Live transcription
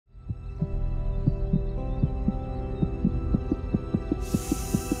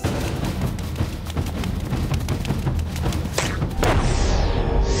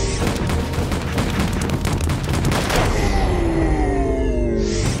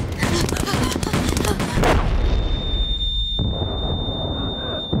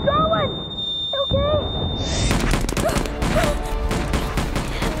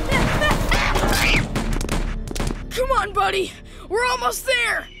almost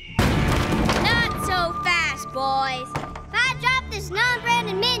there! Not so fast, boys. If I drop this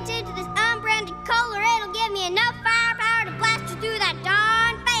non-branded mint into this unbranded cooler, it'll give me enough firepower to blast you through that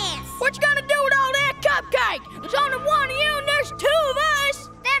darn fence. What you gonna do with all that cupcake? There's only one of you and there's two of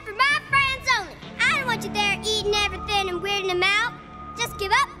us. They're for my friends only. I don't want you there eating everything and weirding them out. Just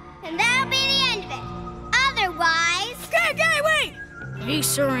give up, and that'll be the end of it. Otherwise... Okay, wait! We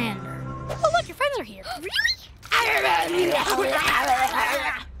surrender. Oh, look, your friends are here. Really?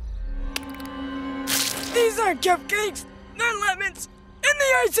 These aren't cupcakes, they're lemons, and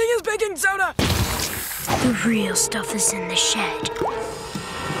the icing is baking soda. The real stuff is in the shed.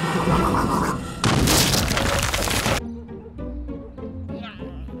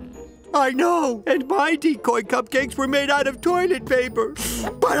 I know, and my decoy cupcakes were made out of toilet paper,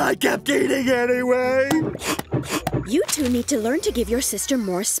 but I kept eating anyway. You two need to learn to give your sister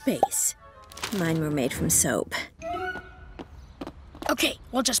more space. Mine were made from soap. Okay,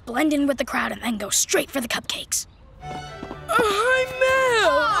 we'll just blend in with the crowd and then go straight for the cupcakes. Hi,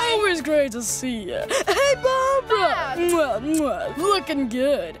 Mel! Hi. Always great to see you. Hey, Barbara! Mwah, mwah. Looking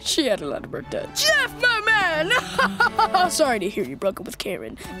good. She had a lot of work done. Jeff, my man! Sorry to hear you broke up with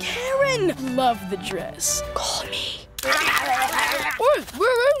Karen. Karen! Love the dress. Call me. Wait,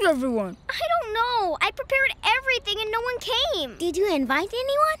 where is everyone? I don't know. I prepared everything and no one came. Did you invite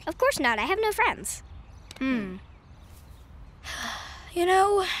anyone? Of course not. I have no friends. You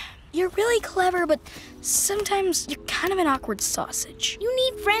know, you're really clever, but sometimes you're kind of an awkward sausage. You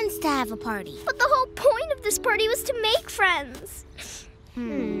need friends to have a party. But the whole point of this party was to make friends.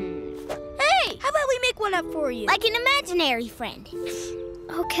 Hey, how about we make one up for you? Like an imaginary friend.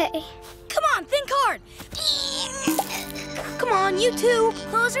 Okay. Come on, think hard. Come on, you two.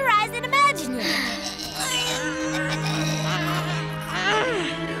 Close your eyes and imagine it.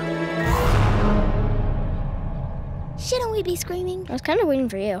 Shouldn't we be screaming? I was kind of waiting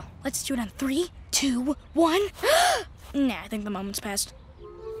for you. Let's do it on 3, 2, 1. Nah, I think the moment's passed.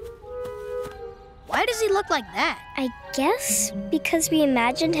 Why does he look like that? I guess because we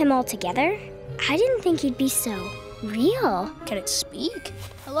imagined him all together. I didn't think he'd be so real. Can it speak?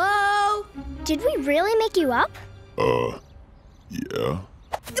 Hello? Did we really make you up? Yeah.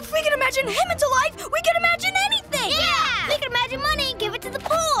 If we can imagine him into life, we can imagine anything! Yeah! We could imagine money and give it to the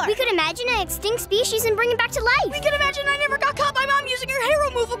poor. We could imagine an extinct species and bring it back to life. We could imagine I never got caught by Mom using her hair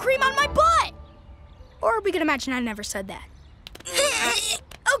removal cream on my butt! Or we could imagine I never said that.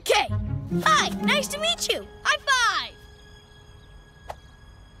 Okay. Hi, nice to meet you. High five!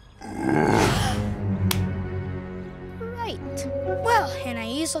 Right. Well,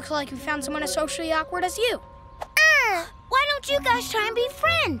 Anais, looks like we found someone as socially awkward as you. Why don't you guys try and be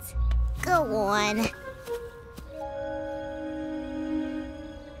friends? Go on.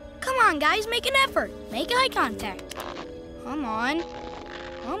 Come on, guys, make an effort. Make eye contact. Come on.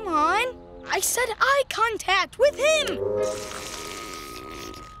 Come on. I said eye contact with him.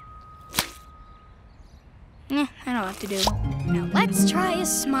 That'll have to do. Now let's try a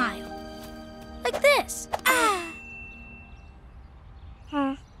smile. Like this.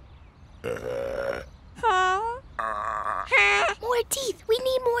 More teeth. We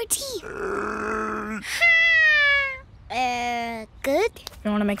need more teeth. Good?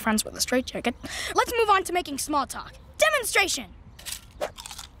 You want to make friends with a straitjacket? Let's move on to making small talk. Demonstration.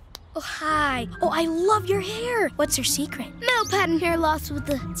 Oh, hi. Oh, I love your hair. What's your secret? Male pattern hair loss with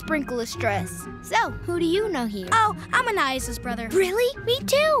a sprinkle of stress. So, who do you know here? Oh, I'm Anais' brother. Really? Me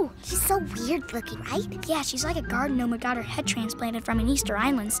too. She's so weird looking, right? Yeah, she's like a garden gnome who got her head transplanted from an Easter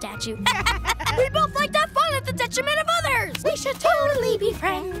Island statue. We both like to have fun at the detriment of others. We should totally be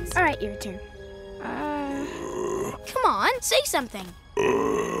friends. All right, your turn. Come on, say something.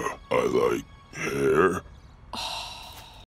 I like hair.